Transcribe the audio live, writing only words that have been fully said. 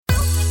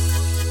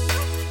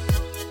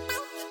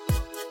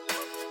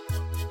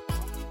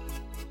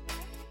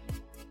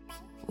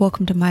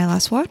Welcome to My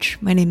Last Watch.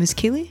 My name is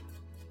Keely.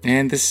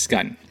 And this is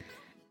Gunn.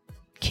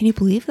 Can you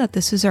believe that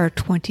this is our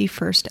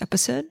 21st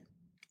episode?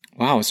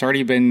 Wow,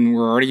 we're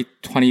already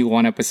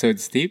 21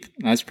 episodes deep.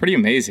 That's pretty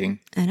amazing.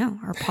 I know.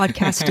 Our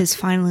podcast is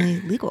finally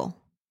legal.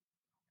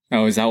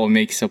 Oh, is that what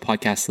makes a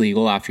podcast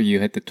legal after you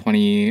hit the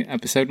 20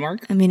 episode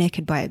mark? I mean, I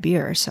could buy a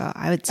beer, so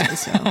I would say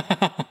so.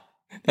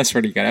 That's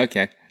pretty good.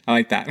 Okay. I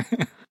like that.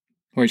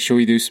 Wait, should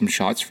we do some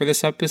shots for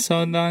this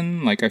episode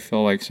then? I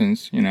feel like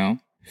since,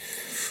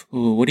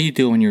 Ooh, what do you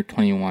do when you're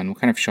 21? What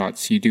kind of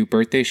shots? You do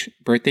birthday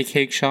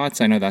cake shots?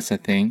 I know that's a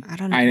thing. I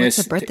don't know.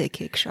 What's a birthday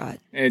cake shot?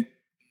 It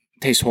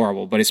tastes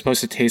horrible, but it's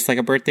supposed to taste like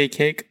a birthday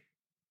cake.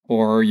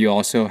 Or you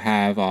also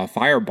have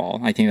Fireball.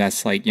 I think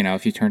that's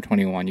if you turn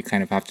 21, you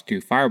kind of have to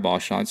do Fireball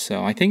shots.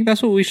 So I think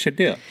that's what we should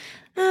do.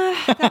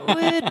 That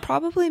would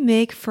probably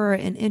make for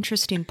an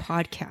interesting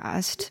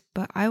podcast,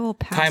 but I will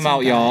pass. Time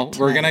out, y'all.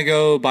 We're going to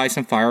go buy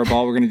some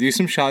Fireball. We're going to do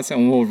some shots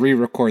and we'll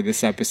re-record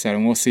this episode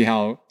and we'll see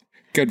how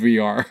good we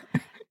are.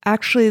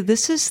 Actually,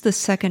 this is the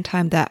second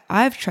time that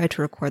I've tried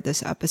to record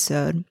this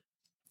episode.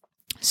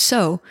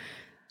 So,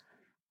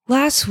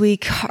 last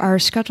week, our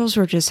schedules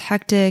were just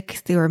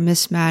hectic. They were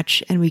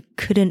mismatched, and we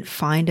couldn't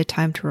find a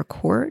time to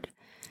record.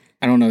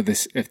 I don't know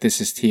if this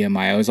is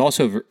TMI. I was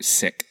also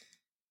sick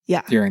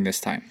during this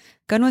time.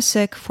 Gunn was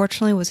sick.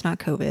 Fortunately, it was not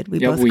COVID. We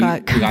both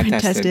got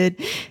COVID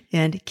tested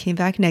and came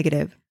back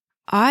negative.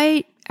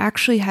 I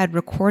actually had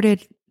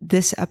recorded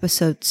this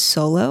episode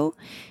solo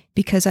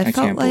because I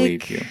felt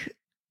like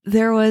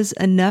there was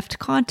enough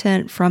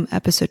content from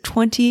episode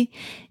 20,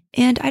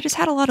 and I just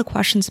had a lot of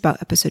questions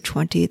about episode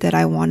 20 that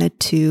I wanted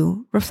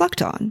to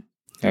reflect on.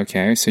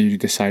 Okay, so you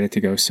decided to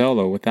go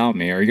solo without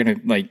me. Are you going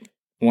to,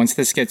 once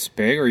this gets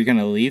big, are you going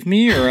to leave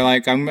me? Or,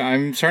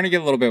 I'm starting to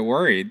get a little bit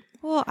worried.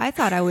 Well, I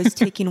thought I was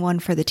taking one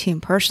for the team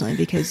personally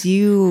because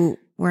you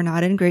were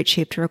not in great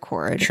shape to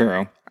record.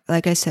 True.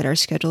 Like I said, our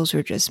schedules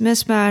were just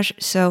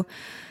mismatched. So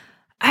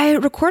I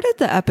recorded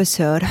the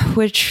episode,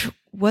 which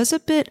was a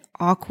bit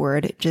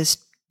awkward,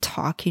 just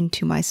talking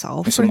to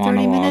myself for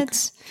 30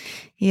 minutes.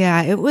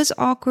 Yeah, it was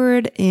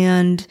awkward,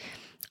 and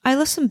I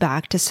listened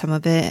back to some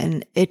of it,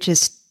 and it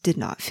just did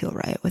not feel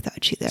right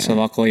without you there. So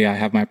luckily, I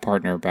have my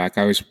partner back.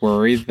 I was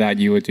worried that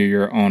you would do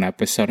your own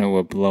episode and it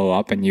would blow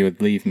up and you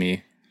would leave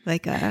me.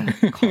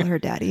 Call her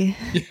daddy.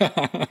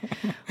 Yeah.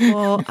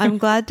 Well, I'm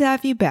glad to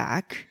have you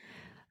back.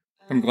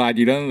 I'm glad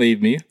you don't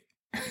leave me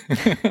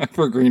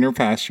for greener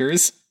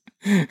pastures.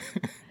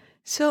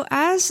 So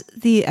as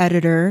the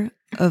editor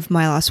of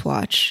My Last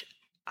Watch,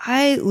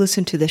 I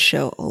listen to this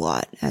show a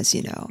lot, as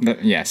you know.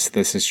 Yes,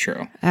 this is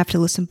true. I have to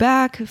listen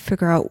back,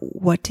 figure out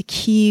what to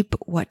keep,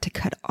 what to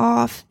cut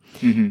off.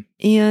 Mm-hmm.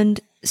 And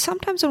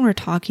sometimes when we're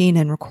talking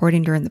and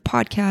recording during the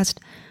podcast,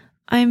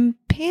 I'm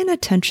paying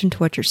attention to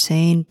what you're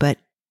saying, but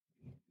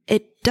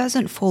it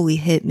doesn't fully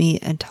hit me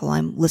until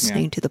I'm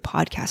listening to the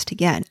podcast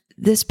again.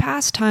 This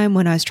past time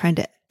when I was trying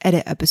to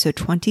edit episode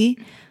 20,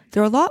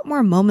 there were a lot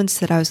more moments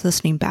that I was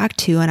listening back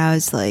to, and I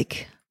was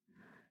like,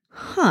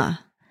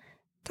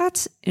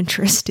 that's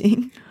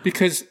interesting.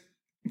 Because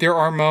there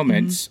are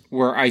moments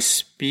where I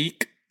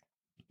speak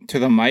to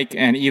the mic,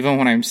 and even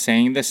when I'm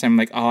saying this, I'm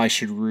like, I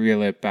should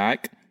reel it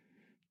back.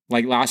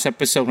 Like last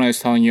episode when I was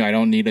telling you I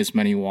don't need as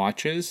many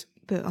watches.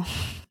 Boo.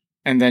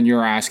 And then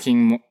you're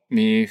asking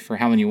me for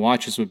how many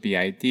watches would be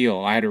ideal.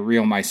 I had to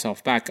reel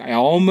myself back. I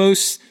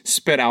almost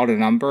spit out a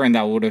number, and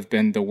that would have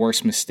been the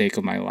worst mistake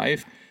of my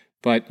life.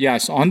 But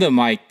yes, on the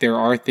mic, there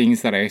are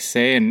things that I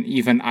say, and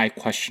even I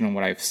question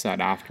what I've said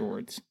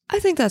afterwards. I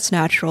think that's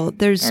natural.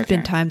 There's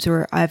been times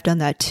where I've done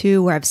that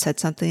too, where I've said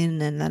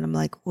something and then I'm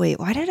like, wait,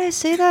 why did I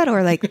say that?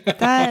 Or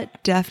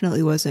that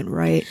definitely wasn't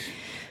right.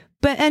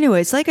 But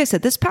anyways, like I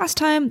said, this past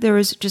time, there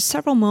was just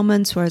several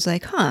moments where I was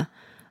like,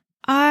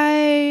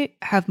 I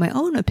have my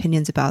own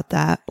opinions about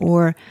that,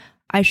 or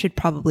I should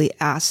probably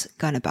ask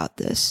Gunn about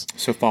this.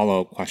 So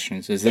follow-up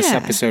questions. Is this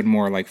episode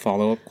more like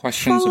follow-up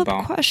questions?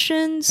 Follow-up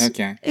questions.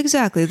 Okay.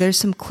 Exactly. There's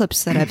some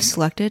clips that I've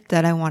selected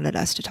that I wanted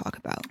us to talk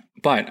about.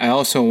 But I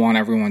also want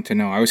everyone to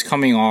know, I was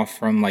coming off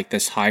from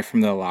this high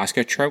from the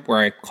Alaska trip where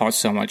I caught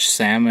so much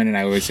salmon and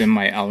I was in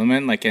my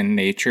element, in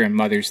nature and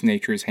Mother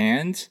Nature's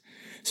hands.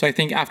 So I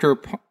think after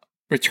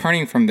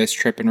returning from this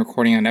trip and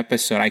recording an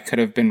episode, I could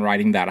have been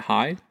riding that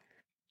high.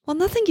 Well,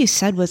 nothing you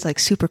said was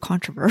super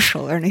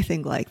controversial or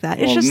anything like that.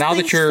 It's just now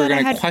that you're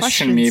going to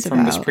question me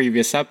from this about.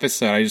 Previous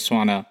episode, I just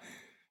want to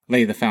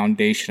lay the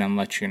foundation and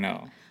let you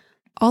know.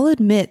 I'll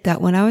admit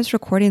that when I was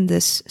recording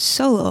this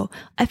solo,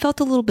 I felt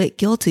a little bit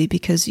guilty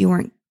because you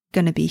weren't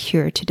going to be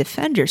here to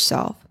defend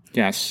yourself.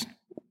 Yes.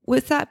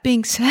 With that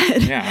being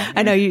said,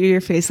 I know your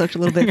face looked a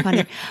little bit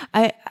funny.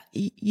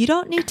 You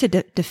don't need to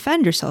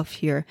defend yourself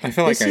here. I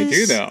feel like I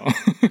do, though.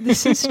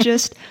 This is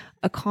just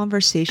a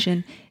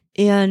conversation,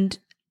 and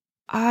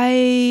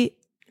I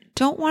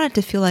don't want it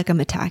to feel like I'm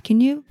attacking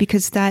you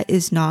because that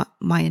is not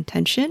my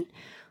intention.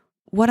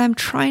 What I'm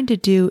trying to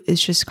do is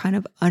just kind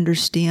of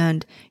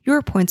understand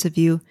your points of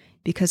view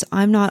because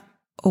I'm not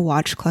a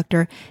watch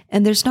collector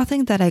and there's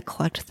nothing that I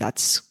collect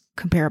that's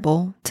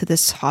comparable to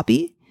this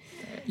hobby.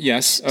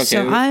 Yes. Okay.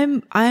 So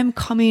I'm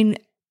coming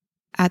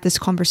at this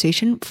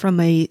conversation from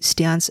a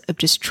stance of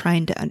just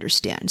trying to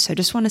understand. So I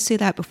just want to say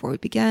that before we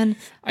begin.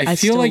 I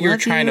feel like you're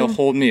trying to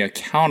hold me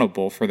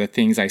accountable for the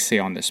things I say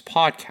on this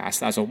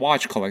podcast as a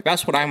watch collector.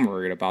 That's what I'm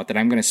worried about, that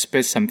I'm going to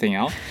spit something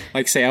out.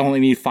 Like, say I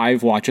only need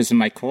 5 watches in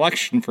my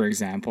collection, for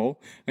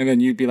example. And then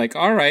you'd be like,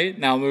 all right,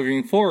 now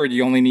moving forward,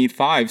 you only need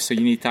 5. So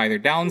you need to either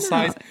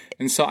downsize. No.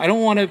 And so I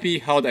don't want to be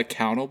held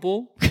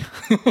accountable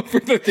for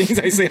the things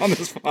I say on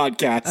this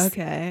podcast.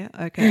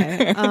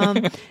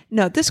 Okay.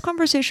 No, this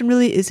conversation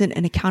really isn't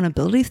an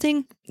accountability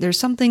thing. There's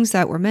some things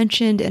that were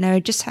mentioned and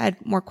I just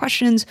had more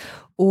questions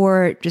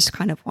or just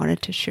kind of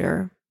wanted to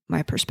share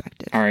my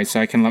perspective. All right. So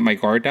I can let my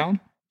guard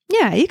down?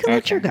 Yeah, you can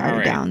let your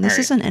guard down. This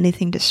isn't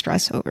anything to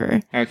stress over.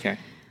 Okay.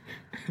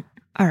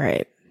 All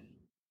right.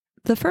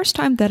 The first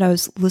time that I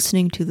was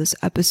listening to this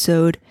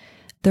episode,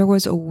 there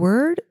was a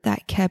word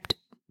that kept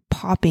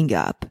popping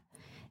up.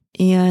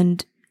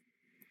 And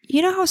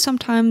you know how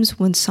sometimes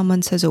when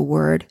someone says a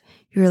word,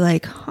 you're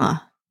like,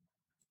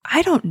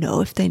 I don't know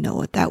if they know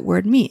what that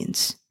word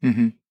means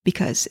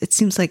because it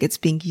seems like it's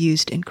being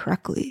used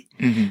incorrectly.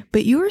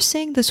 But you were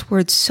saying this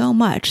word so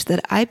much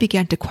that I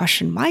began to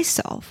question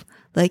myself.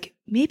 Like,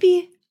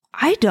 maybe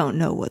I don't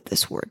know what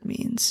this word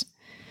means.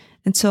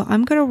 And so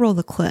I'm going to roll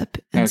the clip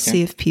and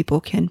see if people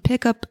can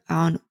pick up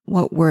on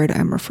what word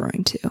I'm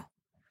referring to.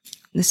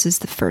 This is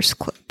the first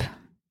clip.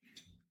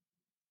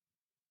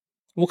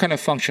 What kind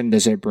of function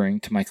does it bring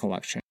to my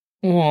collection?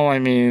 Well, I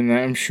mean,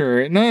 I'm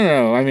sure...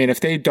 No. I mean, if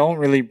they don't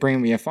really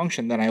bring me a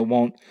function, then I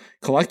won't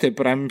collect it.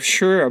 But I'm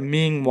sure a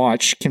Ming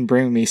watch can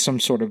bring me some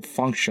sort of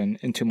function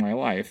into my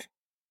life.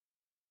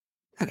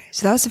 Okay,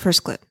 so that was the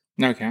first clip.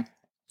 Okay.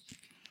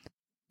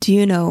 Do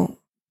you know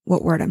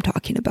what word I'm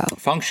talking about?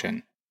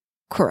 Function.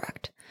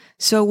 Correct.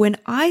 So when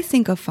I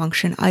think of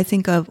function, I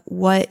think of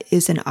what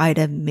is an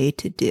item made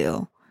to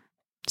do.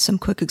 Some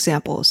quick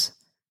examples.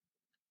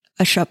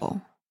 A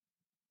shovel.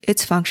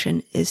 Its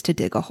function is to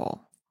dig a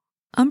hole.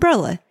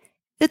 Umbrella.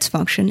 Its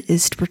function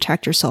is to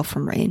protect yourself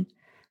from rain.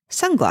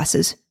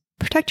 Sunglasses.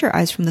 Protect your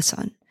eyes from the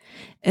sun.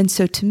 And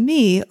so to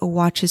me, a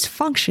watch's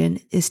function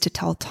is to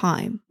tell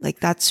time. Like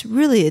that's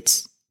really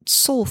its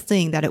sole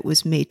thing that it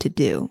was made to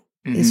do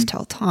is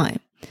tell time.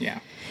 Yeah.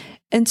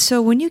 And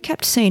so when you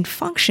kept saying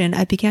function,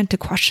 I began to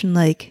question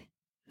like,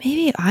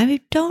 maybe I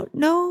don't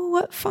know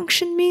what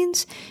function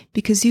means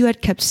because you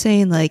had kept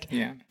saying like,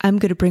 I'm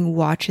going to bring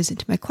watches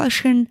into my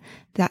collection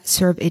that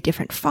serve a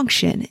different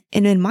function.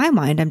 And in my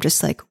mind, I'm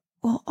just like,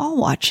 well, all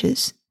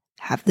watches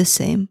have the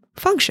same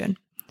function.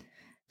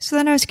 So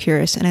then I was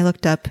curious and I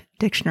looked up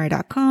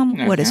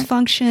dictionary.com. What is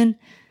function?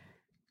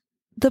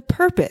 The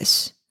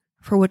purpose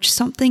for which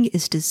something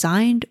is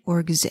designed or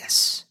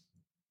exists.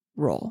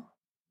 Roll.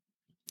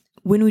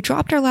 When we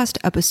dropped our last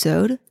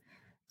episode,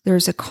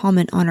 there's a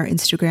comment on our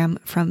Instagram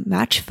from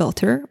Match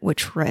Filter,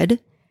 which read,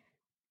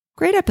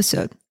 "Great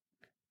episode.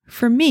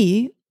 For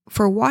me,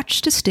 for a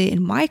watch to stay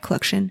in my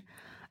collection,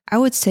 I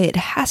would say it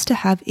has to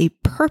have a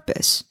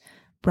purpose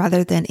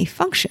rather than a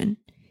function,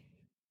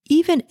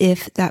 even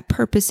if that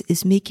purpose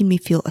is making me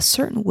feel a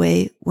certain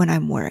way when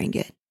I'm wearing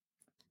it."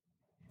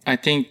 I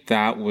think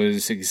that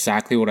was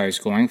exactly what I was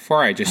going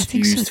for. I just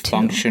used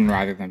function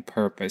rather than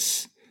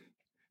purpose.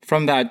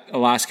 From that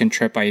Alaskan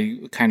trip, I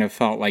kind of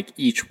felt like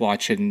each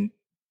watch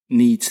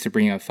needs to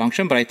bring a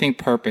function, but I think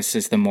purpose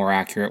is the more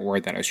accurate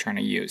word that I was trying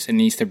to use. It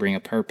needs to bring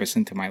a purpose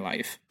into my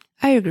life.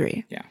 I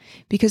agree. Yeah.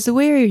 Because the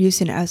way you're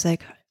using it, I was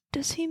like,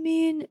 does he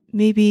mean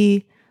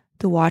maybe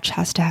the watch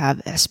has to have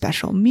a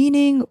special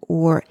meaning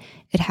or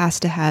it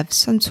has to have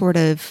some sort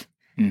of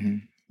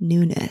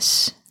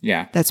newness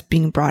that's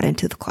being brought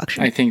into the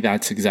collection? I think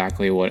that's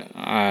exactly what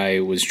I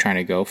was trying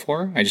to go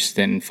for. I just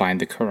didn't find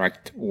the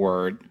correct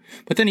word.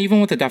 But then even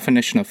with the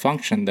definition of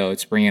function, though,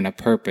 it's bringing a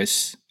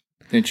purpose.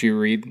 Didn't you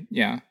read?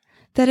 Yeah.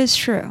 That is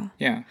true.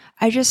 Yeah.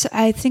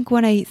 I think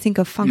when I think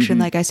of function,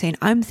 like I was saying,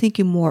 I'm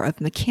thinking more of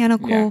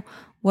mechanical. Yeah.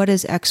 What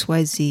is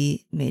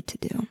XYZ made to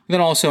do?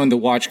 Then also in the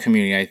watch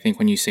community, I think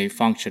when you say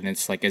function,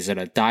 it's like, is it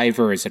a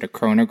diver? Is it a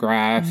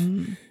chronograph?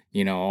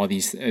 You know, all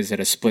these, is it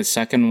a split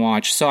second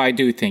watch? So I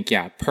do think,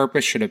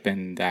 purpose should have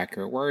been the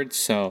accurate word.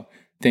 So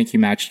thank you,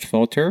 Matched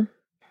Filter.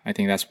 I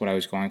think that's what I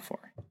was going for.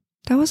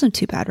 That wasn't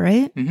too bad,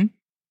 right?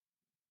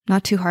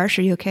 Not too harsh.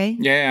 Are you okay?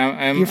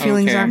 Yeah, your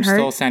feelings okay. aren't hurt? I'm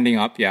still standing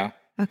up, yeah.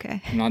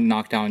 Okay. I'm not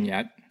knocked down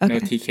yet. Okay. No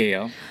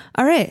TKO.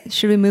 All right.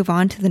 Should we move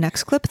on to the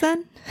next clip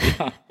then?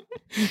 Yeah.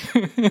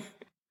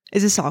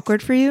 Is this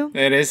awkward for you?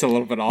 It is a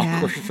little bit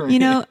awkward for me. You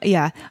know,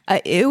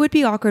 it would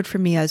be awkward for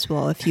me as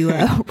well if you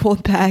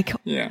rolled back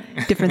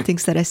different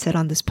things that I said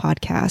on this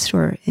podcast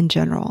or in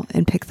general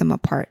and pick them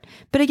apart.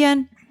 But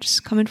again,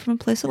 just coming from a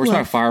place of love. Where's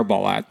my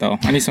fireball at, though?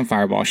 I need some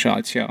fireball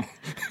shots, yo.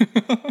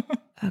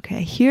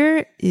 Okay,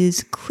 here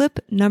is clip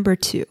number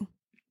 2.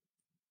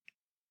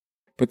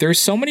 But there's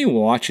so many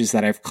watches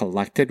that I've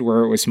collected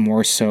where it was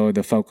more so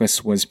the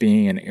focus was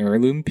being an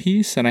heirloom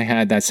piece, and I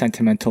had that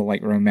sentimental,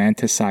 like,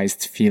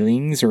 romanticized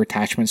feelings or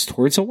attachments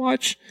towards a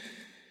watch.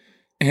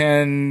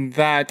 And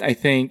that, I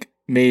think,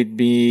 made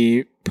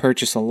me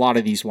purchase a lot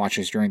of these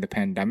watches during the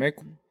pandemic.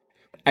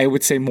 I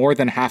would say more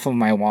than half of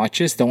my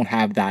watches don't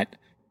have that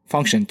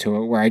function to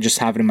it where I just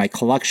have it in my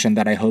collection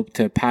that I hope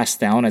to pass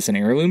down as an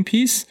heirloom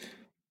piece.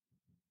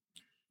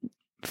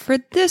 For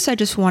this, I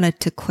just wanted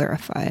to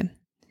clarify.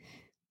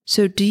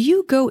 So do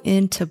you go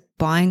into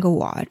buying a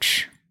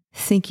watch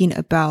thinking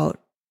about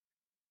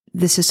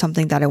this is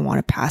something that I want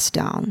to pass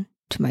down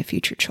to my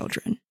future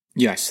children?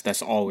 Yes,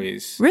 that's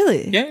always.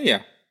 Really?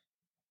 Yeah.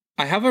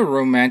 I have a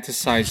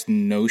romanticized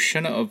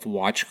notion of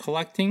watch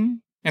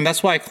collecting. And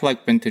that's why I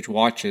collect vintage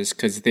watches,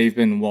 because they've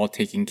been well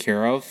taken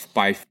care of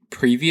by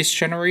previous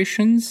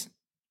generations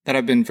that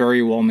have been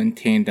very well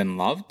maintained and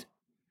loved.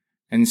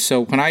 And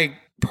so when I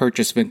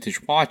purchase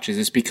vintage watches,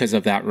 it's because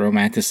of that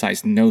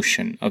romanticized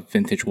notion of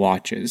vintage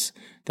watches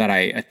that I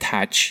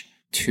attach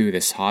to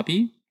this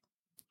hobby.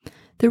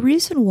 The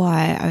reason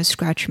why I was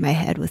scratching my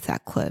head with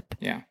that clip,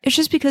 it's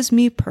just because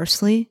me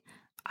personally,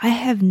 I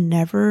have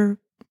never,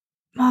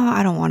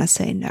 I don't want to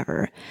say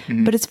never,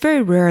 but it's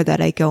very rare that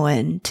I go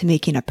into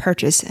making a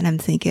purchase and I'm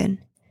thinking,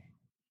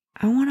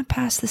 I want to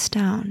pass this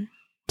down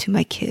to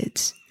my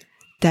kids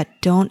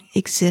that don't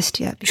exist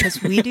yet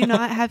because we do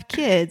not have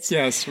kids.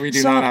 Yes, we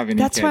do not have any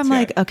kids. That's why I'm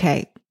like,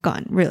 okay,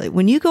 Gun, really.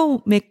 When you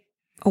go make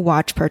a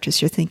watch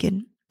purchase, you're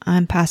thinking,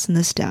 I'm passing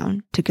this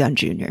down to Gun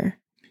Jr.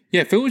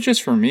 Yeah, if it was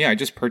just for me, I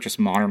just purchase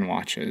modern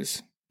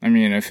watches. I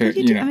mean, if it,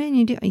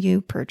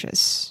 you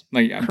purchase.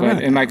 But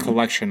in my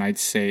collection, I'd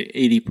say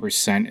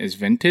 80% is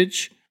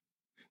vintage.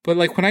 But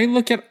like when I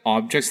look at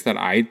objects that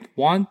I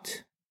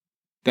want,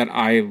 that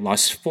I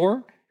lust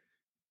for,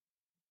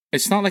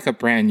 it's not like a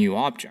brand new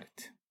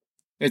object.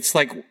 It's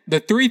like the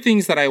three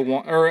things that I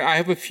want, or I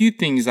have a few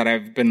things that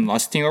I've been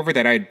lusting over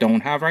that I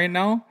don't have right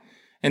now.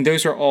 And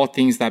those are all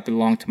things that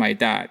belong to my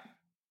dad.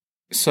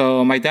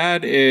 So my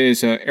dad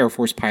is an Air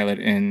Force pilot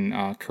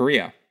in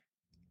Korea.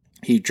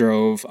 He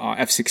drove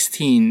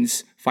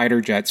F-16s, fighter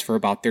jets, for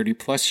about 30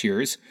 plus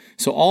years.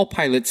 So all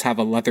pilots have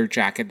a leather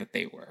jacket that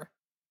they wear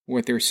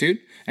with their suit.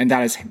 And that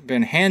has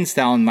been hands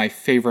down my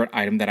favorite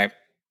item that I've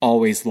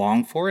always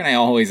longed for. And I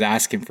always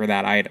ask him for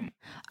that item.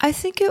 I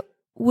think it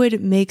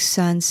would make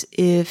sense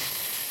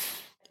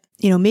if,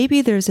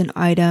 maybe there's an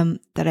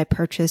item that I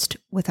purchased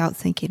without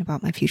thinking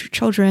about my future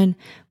children,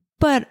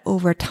 but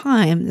over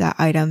time that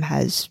item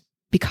has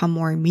become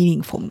more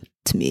meaningful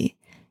to me.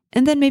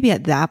 And then maybe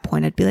at that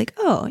point I'd be like,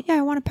 oh yeah,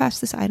 I want to pass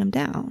this item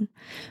down.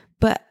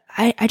 But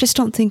I just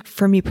don't think,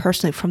 for me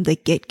personally, from the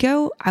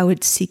get-go, I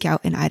would seek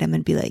out an item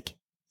and be like,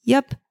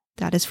 yep,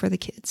 that is for the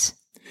kids.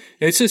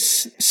 It's a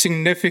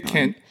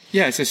significant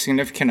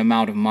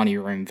amount of money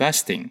you're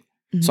investing.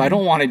 So I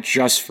don't want it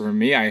just for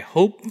me. I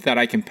hope that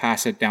I can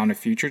pass it down to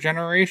future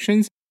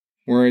generations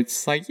where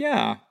it's like,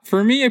 yeah,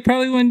 for me, I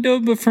probably wouldn't do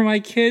it, but for my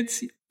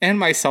kids and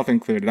myself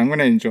included, I'm going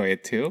to enjoy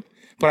it too.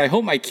 But I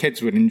hope my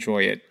kids would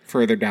enjoy it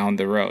further down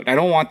the road. I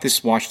don't want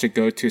this watch to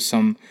go to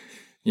some,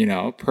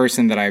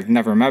 person that I've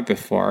never met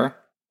before.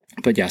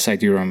 But yes, I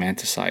do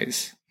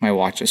romanticize my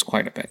watches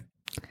quite a bit.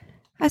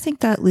 I think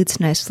that leads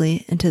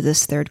nicely into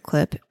this third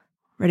clip.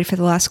 Ready for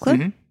the last clip?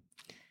 Mm-hmm.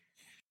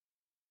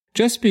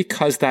 Just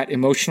because that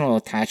emotional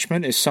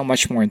attachment is so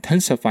much more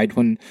intensified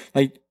when,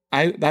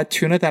 that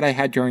tuna that I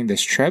had during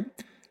this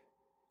trip,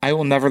 I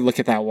will never look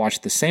at that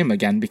watch the same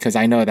again because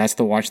I know that's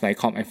the watch that I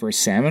caught my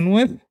first salmon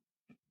with.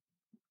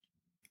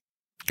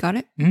 Got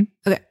it? Mm-hmm.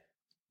 Okay.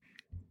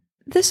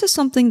 This is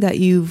something that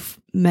you've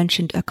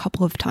mentioned a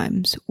couple of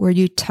times where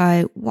you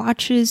tie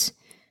watches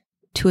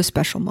to a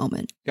special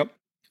moment. Yep.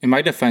 In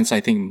my defense, I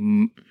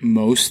think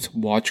most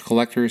watch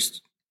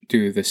collectors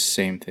do the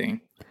same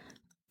thing.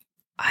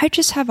 I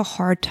just have a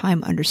hard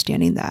time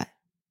understanding that.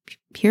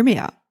 Hear me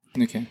out.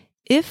 Okay.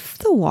 If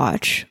the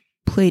watch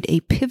played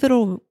a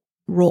pivotal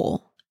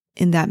role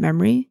in that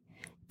memory,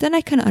 then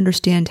I can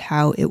understand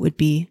how it would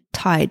be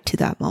tied to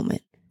that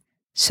moment.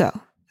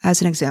 So,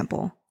 as an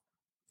example,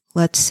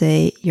 let's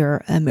say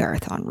you're a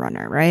marathon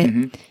runner, right?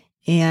 Mm-hmm.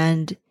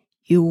 And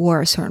you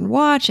wore a certain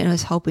watch and it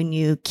was helping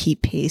you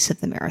keep pace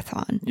of the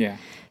marathon. Yeah.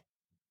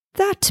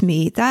 That, to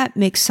me, that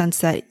makes sense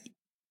that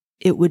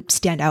it would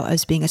stand out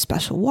as being a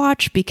special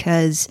watch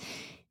because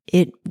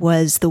it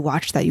was the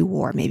watch that you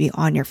wore maybe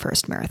on your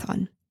first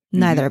marathon.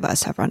 Neither of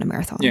us have run a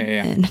marathon.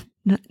 Yeah. And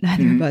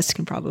neither of us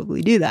can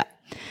probably do that.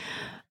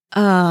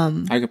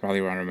 I could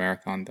probably run a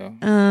marathon though.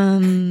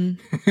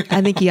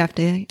 I think you have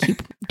to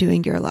keep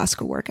doing your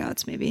Alaska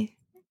workouts maybe.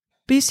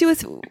 But you see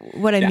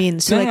what I mean?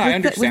 So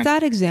with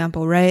that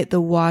example, right?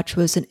 The watch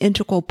was an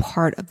integral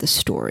part of the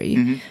story.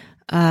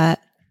 Mm-hmm.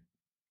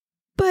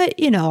 But,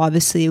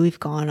 obviously we've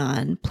gone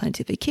on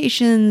plenty of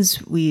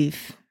vacations.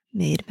 We've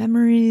made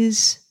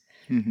memories.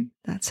 Mm-hmm.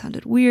 That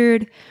sounded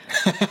weird.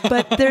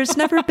 But there's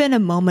never been a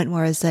moment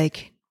where I was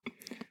like,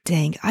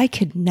 dang, I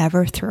could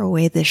never throw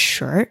away this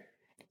shirt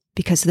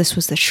because this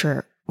was the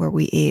shirt where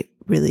we ate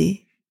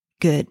really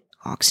good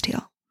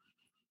oxtail.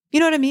 You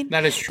know what I mean?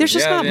 That is true. There's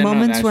just not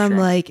moments where I'm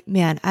like,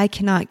 man, I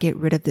cannot get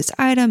rid of this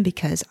item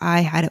because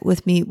I had it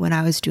with me when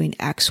I was doing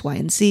X, Y,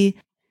 and Z.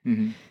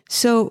 Mm-hmm.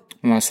 So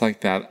unless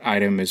that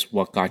item is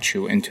what got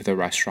you into the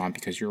restaurant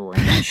because you're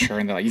wearing that shirt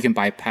and they're like, you can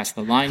bypass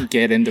the line,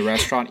 get in the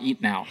restaurant,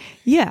 eat now.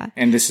 Yeah.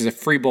 And this is a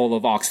free bowl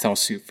of oxtail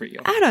soup for you.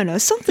 I don't know,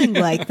 something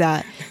like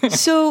that.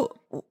 So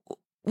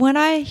when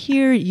I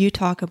hear you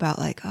talk about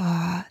like,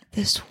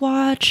 this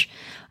watch,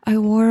 I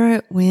wore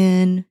it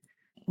when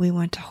we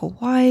went to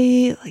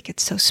Hawaii, like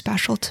it's so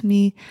special to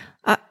me.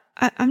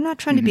 I'm not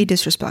trying to be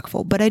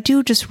disrespectful, but I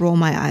do just roll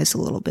my eyes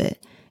a little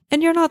bit.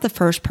 And you're not the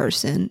first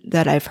person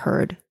that I've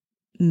heard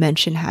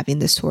mention having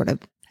this sort of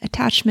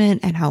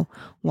attachment and how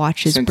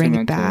watches bring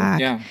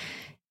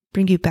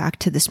you back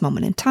to this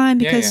moment in time.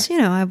 Because,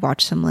 I've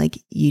watched some like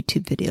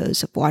YouTube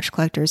videos of watch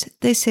collectors.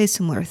 They say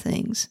similar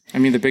things. I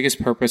mean, the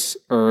biggest purpose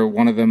or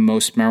one of the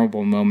most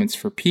memorable moments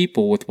for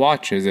people with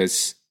watches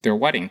is their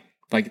wedding.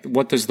 Like,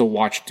 what does the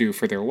watch do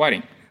for their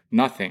wedding?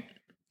 Nothing.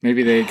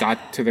 Maybe they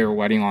got to their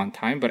wedding on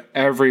time, but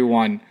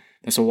everyone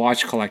that's a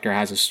watch collector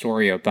has a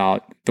story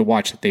about the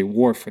watch that they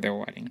wore for their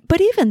wedding.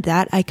 But even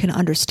that I can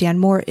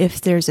understand more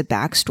if there's a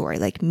backstory.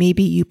 Like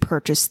maybe you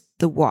purchased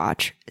the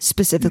watch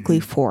specifically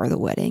for the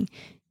wedding.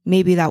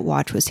 Maybe that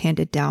watch was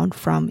handed down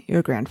from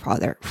your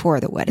grandfather for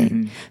the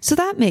wedding. So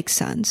that makes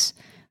sense.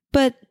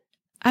 But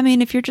I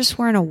mean, if you're just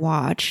wearing a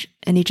watch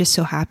and you just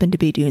so happen to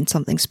be doing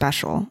something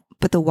special,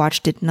 but the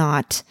watch did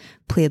not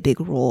play a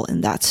big role in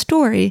that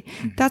story,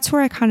 that's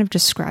where I kind of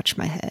just scratch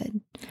my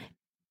head.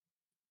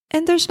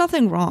 And there's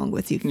nothing wrong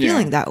with you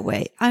feeling that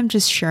way. I'm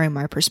just sharing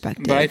my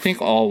perspective. But I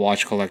think all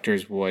watch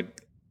collectors would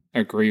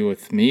agree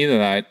with me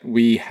that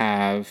we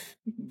have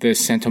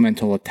this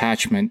sentimental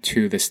attachment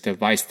to this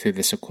device, to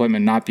this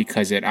equipment, not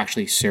because it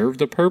actually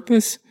served a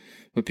purpose,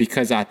 but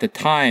because at the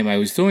time I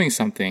was doing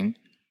something,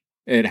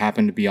 it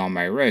happened to be on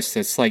my wrist.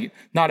 It's like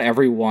not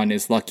everyone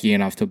is lucky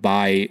enough to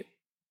buy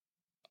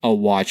a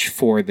watch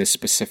for this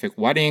specific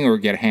wedding or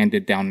get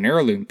handed down an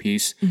heirloom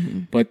piece.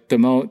 But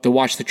the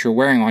watch that you're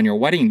wearing on your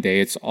wedding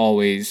day, it's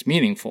always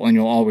meaningful and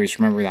you'll always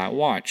remember that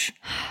watch.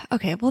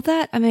 Okay, well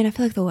I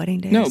feel like the wedding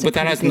day is but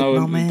that has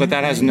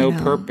no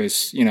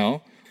purpose,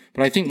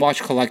 But I think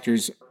watch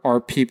collectors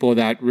are people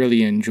that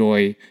really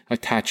enjoy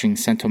attaching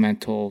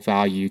sentimental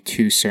value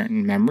to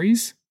certain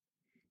memories.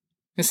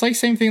 It's like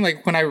same thing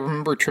like when I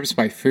remember trips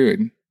by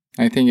food.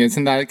 I think,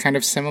 isn't that kind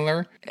of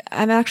similar?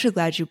 I'm actually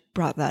glad you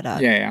brought that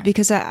up. Yeah.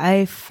 Because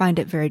I find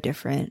it very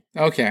different.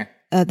 Okay.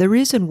 The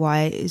reason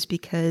why is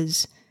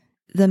because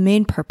the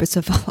main purpose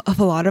of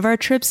a lot of our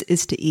trips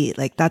is to eat.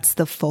 Like that's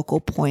the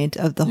focal point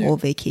of the whole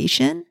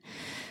vacation.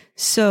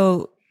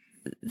 So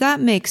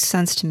that makes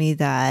sense to me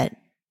that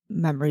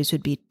memories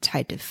would be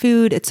tied to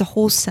food. It's a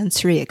whole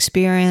sensory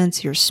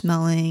experience. You're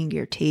smelling,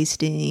 you're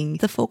tasting,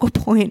 the focal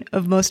point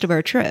of most of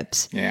our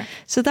trips. Yeah.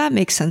 So that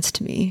makes sense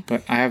to me.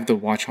 But I have the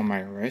watch on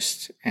my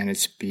wrist and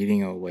it's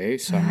beating away,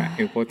 so I'm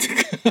not able to.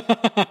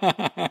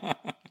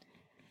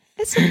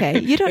 It's okay.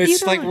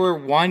 It's like we're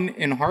one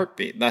in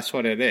heartbeat. That's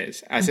what it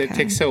is. As it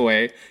ticks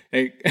away.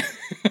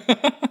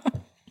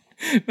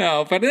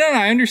 No,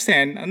 I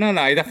understand.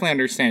 I definitely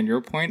understand your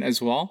point as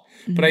well.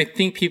 But I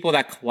think people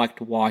that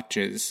collect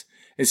watches,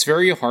 it's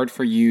very hard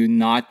for you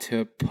not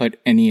to put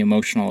any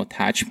emotional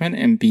attachment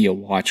and be a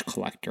watch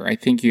collector. I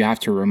think you have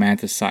to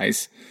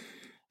romanticize.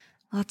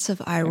 Lots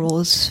of eye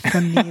rolls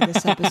from me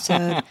this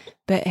episode.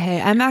 But hey,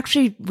 I'm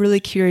actually really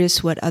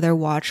curious what other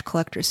watch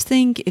collectors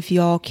think, if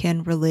y'all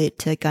can relate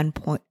to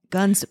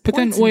guns. But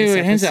then,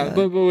 wait, hands out.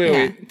 But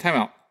wait, time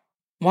out.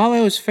 While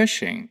I was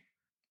fishing,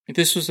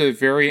 this was a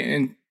very...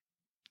 it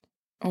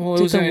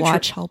was an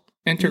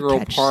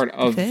integral part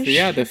of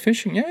the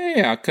fishing.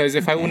 Yeah. Because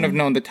if I wouldn't have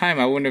known the time,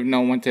 I wouldn't have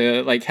known when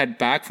to like head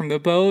back from the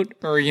boat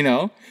or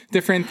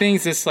different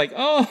things. It's like,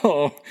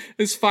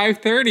 it's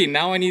 5:30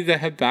 now. I need to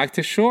head back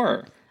to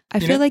shore. I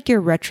feel like you're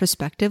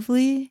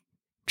retrospectively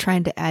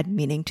trying to add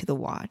meaning to the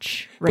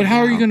watch. But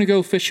how are you going to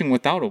go fishing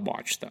without a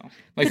watch, though?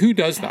 Like, who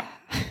does that?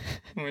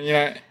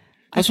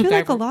 I feel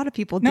like a lot of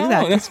people do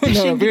that. Because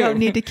fishing, you don't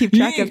need to keep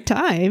track of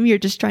time. You're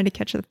just trying to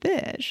catch the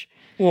fish.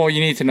 Well,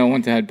 you need to know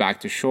when to head back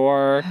to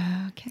shore.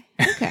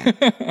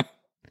 Okay.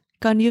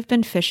 Gun, you've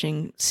been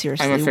fishing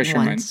seriously. I'm a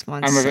fisherman.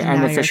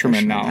 I'm a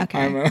fisherman now. Okay.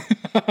 I'm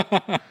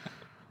an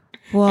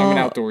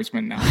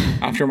outdoorsman now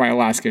after my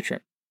Alaska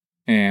trip.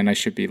 And I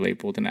should be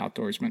labeled an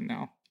outdoorsman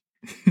now.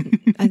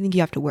 I think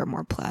you have to wear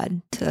more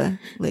plaid to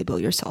label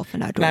yourself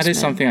an outdoorsman. That is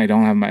something I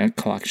don't have in my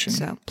collection.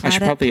 So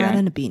plaid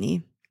and a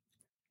beanie.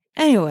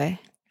 Anyway,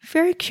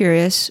 very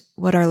curious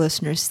what our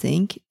listeners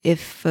think.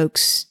 If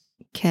folks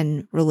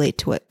can relate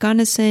to what Gun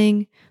is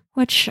saying,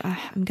 which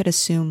I'm going to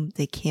assume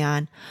they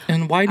can.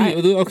 And why do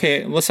you...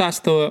 Okay, let's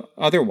ask the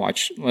other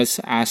watch. Let's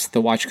ask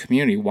the watch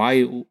community.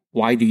 Why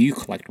do you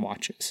collect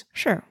watches?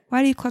 Sure.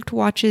 Why do you collect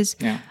watches?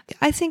 Yeah.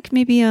 I think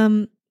maybe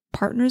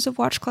partners of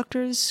watch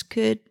collectors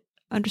could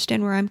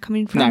understand where I'm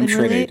coming from. No, I'm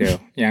sure they do.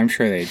 Yeah, I'm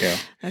sure they do.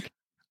 Okay.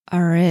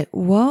 All right.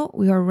 Well,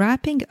 we are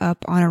wrapping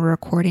up on our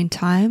recording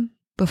time.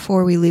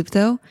 Before we leave,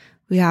 though,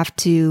 we have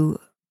to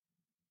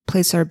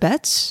place our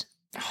bets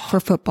for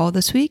football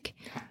this week.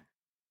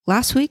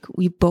 Last week,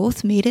 we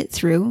both made it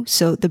through.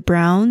 So the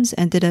Browns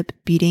ended up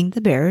beating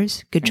the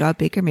Bears. Good job,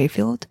 Baker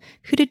Mayfield.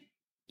 Who did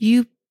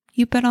you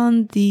bet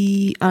on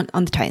the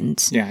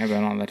Titans? Yeah, I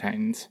bet on the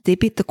Titans. They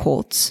beat the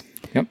Colts.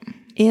 Yep.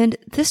 And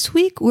this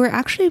week, we're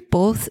actually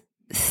both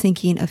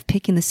thinking of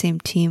picking the same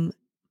team,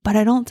 but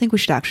I don't think we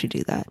should actually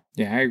do that.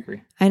 Yeah, I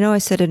agree. I know I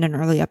said in an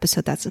early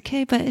episode that's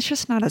okay, but it's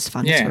just not as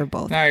fun as we're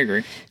both. I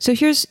agree. So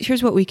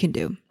here's what we can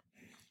do.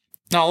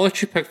 No, I'll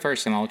let you pick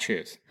first and I'll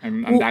choose.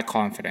 I'm that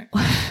confident.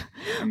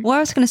 Well, I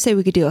was going to say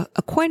we could do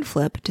a coin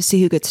flip to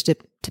see who gets to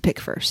pick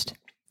first.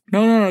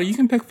 No. You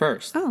can pick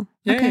first. Oh,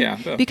 yeah, okay.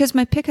 Yeah. Because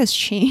my pick has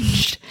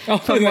changed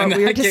from what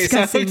we were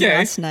discussing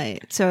last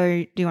night.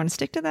 So do you want to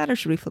stick to that or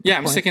should we flip? Yeah,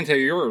 I'm sticking to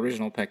your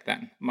original pick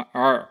then.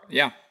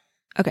 Yeah.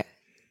 Okay.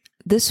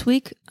 This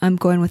week I'm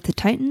going with the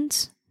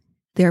Titans.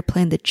 They're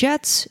playing the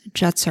Jets.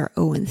 Jets are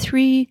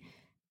 0-3.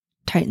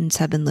 Titans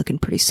have been looking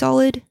pretty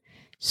solid.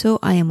 So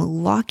I am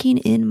locking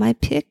in my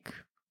pick.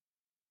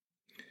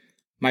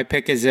 My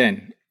pick is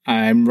in.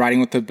 I'm riding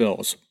with the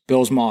Bills.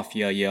 Bills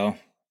Mafia, yo.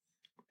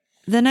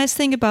 The nice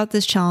thing about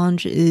this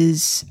challenge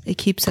is it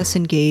keeps us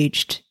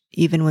engaged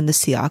even when the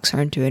Seahawks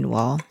aren't doing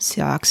well.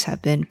 Seahawks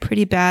have been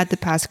pretty bad the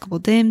past couple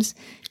of games.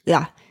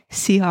 Yeah,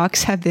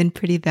 Seahawks have been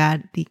pretty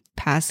bad the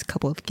past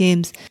couple of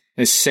games.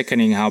 It's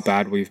sickening how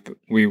bad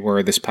we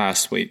were this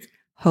past week.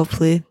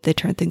 Hopefully they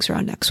turn things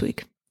around next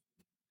week.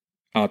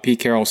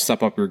 Pete Carroll,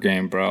 step up your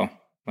game, bro.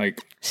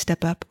 Like,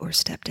 step up or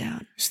step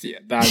down.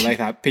 I like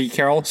that. Pete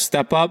Carroll,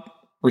 step up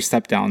or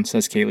step down,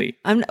 says Kaylee.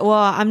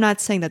 I'm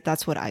not saying that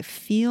that's what I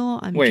feel.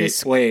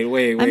 Wait.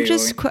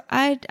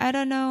 I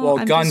don't know.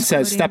 Well, Gunn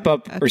says step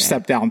up or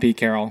step down, Pete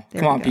Carroll.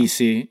 Come on,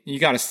 PC. You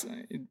gotta,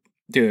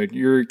 dude,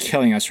 you're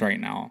killing us right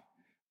now.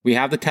 We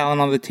have the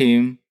talent on the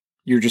team.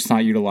 You're just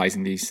not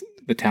utilizing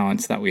the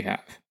talents that we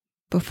have.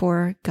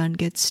 Before Gunn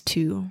gets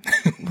too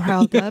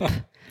riled up,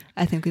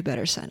 I think we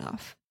better sign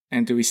off.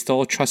 And do we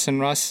still trust in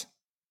Russ?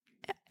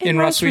 In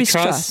Russ we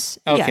trust.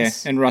 Okay,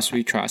 yes. In Russ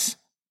we trust.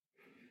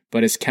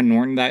 But it's Ken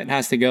Norton that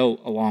has to go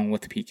along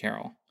with Pete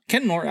Carroll.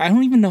 Ken Norton, I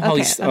don't even know how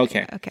he's...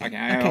 Okay.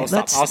 I'll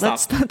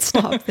stop. Let's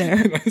stop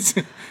there.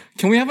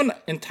 Can we have an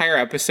entire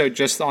episode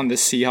just on the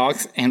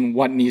Seahawks and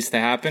what needs to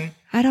happen?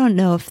 I don't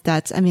know if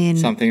that's...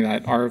 something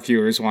that our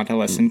viewers want to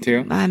listen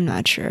to. I'm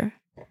not sure.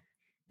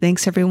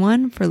 Thanks,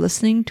 everyone, for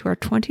listening to our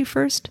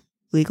 21st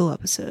legal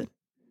episode.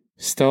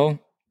 Still,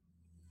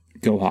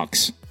 go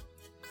Hawks.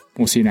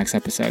 We'll see you next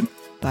episode.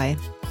 Bye.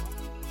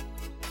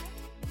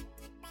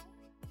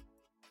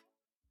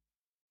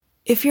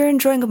 If you're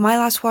enjoying My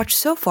Last Watch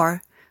so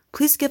far,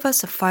 please give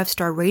us a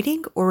 5-star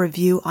rating or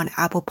review on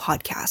Apple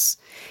Podcasts.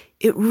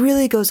 It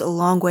really goes a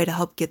long way to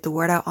help get the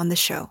word out on the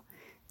show.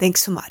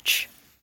 Thanks so much.